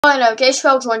my notification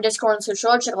bell, join Discord and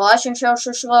social, check the live stream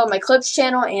channel, my clips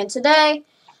channel, and today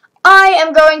I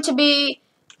am going to be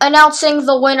announcing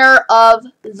the winner of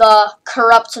the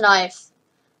corrupt knife.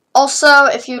 Also,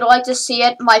 if you'd like to see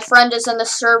it, my friend is in the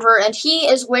server and he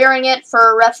is wearing it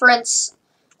for reference.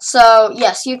 So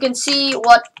yes, you can see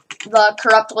what the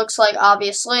corrupt looks like,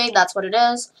 obviously, that's what it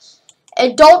is.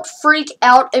 And don't freak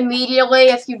out immediately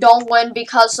if you don't win,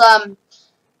 because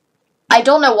I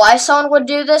don't know why someone would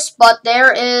do this, but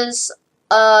there is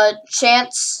a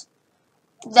chance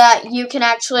that you can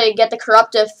actually get the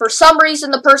corrupt if for some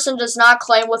reason the person does not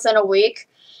claim within a week.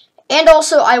 And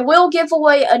also, I will give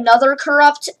away another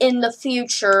corrupt in the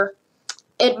future.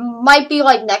 It might be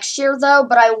like next year though,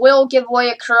 but I will give away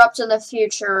a corrupt in the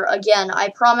future. Again, I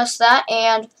promise that.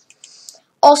 And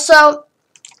also,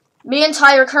 me and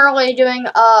Ty are currently doing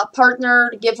a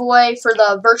partnered giveaway for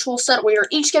the virtual set. We are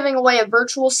each giving away a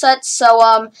virtual set, so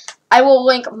I will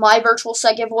link my virtual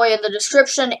set giveaway in the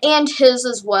description and his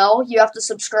as well. You have to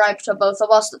subscribe to both of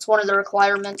us. That's one of the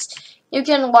requirements. You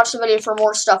can watch the video for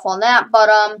more stuff on that, but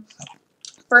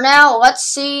for now, let's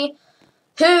see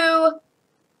who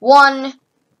won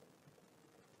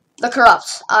the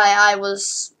corrupt. I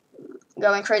was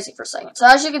going crazy for a second. So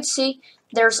as you can see,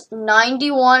 there's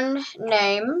 91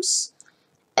 names,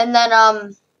 and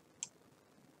then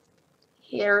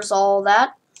here's all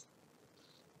that.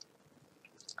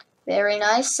 Very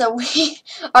nice. So we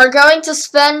are going to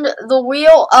spin the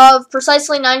wheel of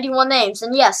precisely 91 names,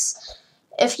 and yes,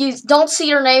 if you don't see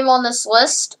your name on this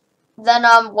list, then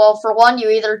well, for one, you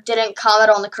either didn't comment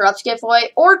on the corrupt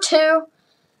giveaway, or two,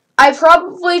 I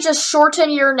probably just shorten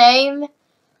your name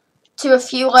to a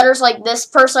few letters. Like this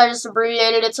person, I just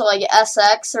abbreviated it to like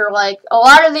SX, or like a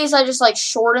lot of these I just like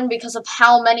shortened because of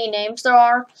how many names there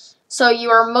are. So you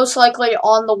are most likely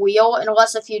on the wheel,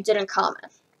 unless if you didn't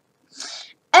comment.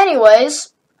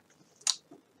 Anyways,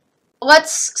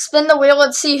 let's spin the wheel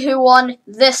and see who won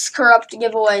this corrupt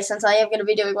giveaway, since I am going to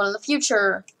be doing one in the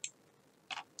future.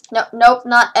 No, nope,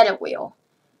 not edit wheel.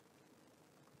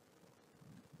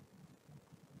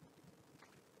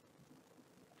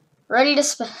 Ready to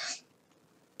spin.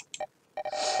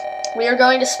 We are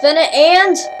going to spin it,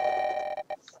 and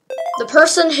the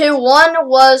person who won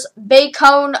was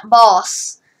Bacon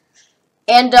Boss.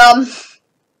 And,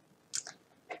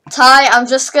 Ty, I'm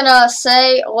just gonna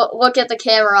say, look at the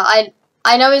camera.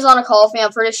 I know he's on a call with me.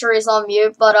 I'm pretty sure he's on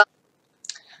mute, but,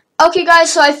 okay,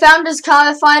 guys, so I found his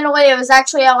comment finally. It was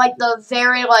actually at, like, the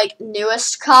very, like,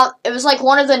 newest it was, like,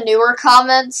 one of the newer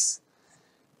comments.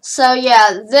 So,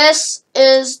 yeah, this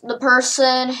is the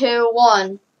person who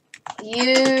won.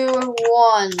 You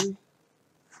won.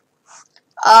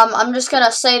 I'm just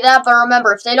gonna say that, but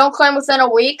remember, if they don't claim within a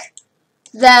week,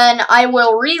 then I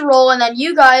will re-roll, and then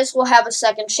you guys will have a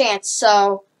second chance.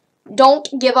 So, don't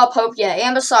give up hope yet.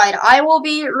 And besides, I will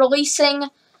be releasing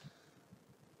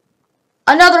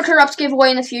another corrupt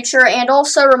giveaway in the future. And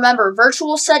also, remember,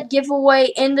 virtual set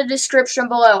giveaway in the description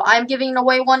below. I'm giving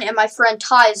away one, and my friend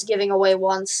Ty is giving away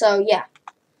one. So, yeah.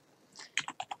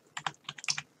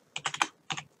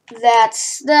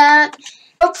 That's that.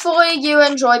 Hopefully, you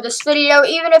enjoyed this video,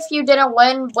 even if you didn't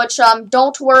win, which,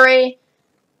 don't worry.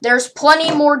 There's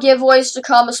plenty more giveaways to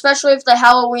come, especially if the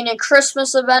Halloween and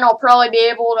Christmas event. I'll probably be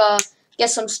able to get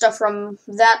some stuff from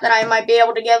that I might be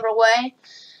able to give away.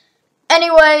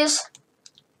 Anyways,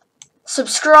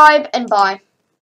 subscribe and bye.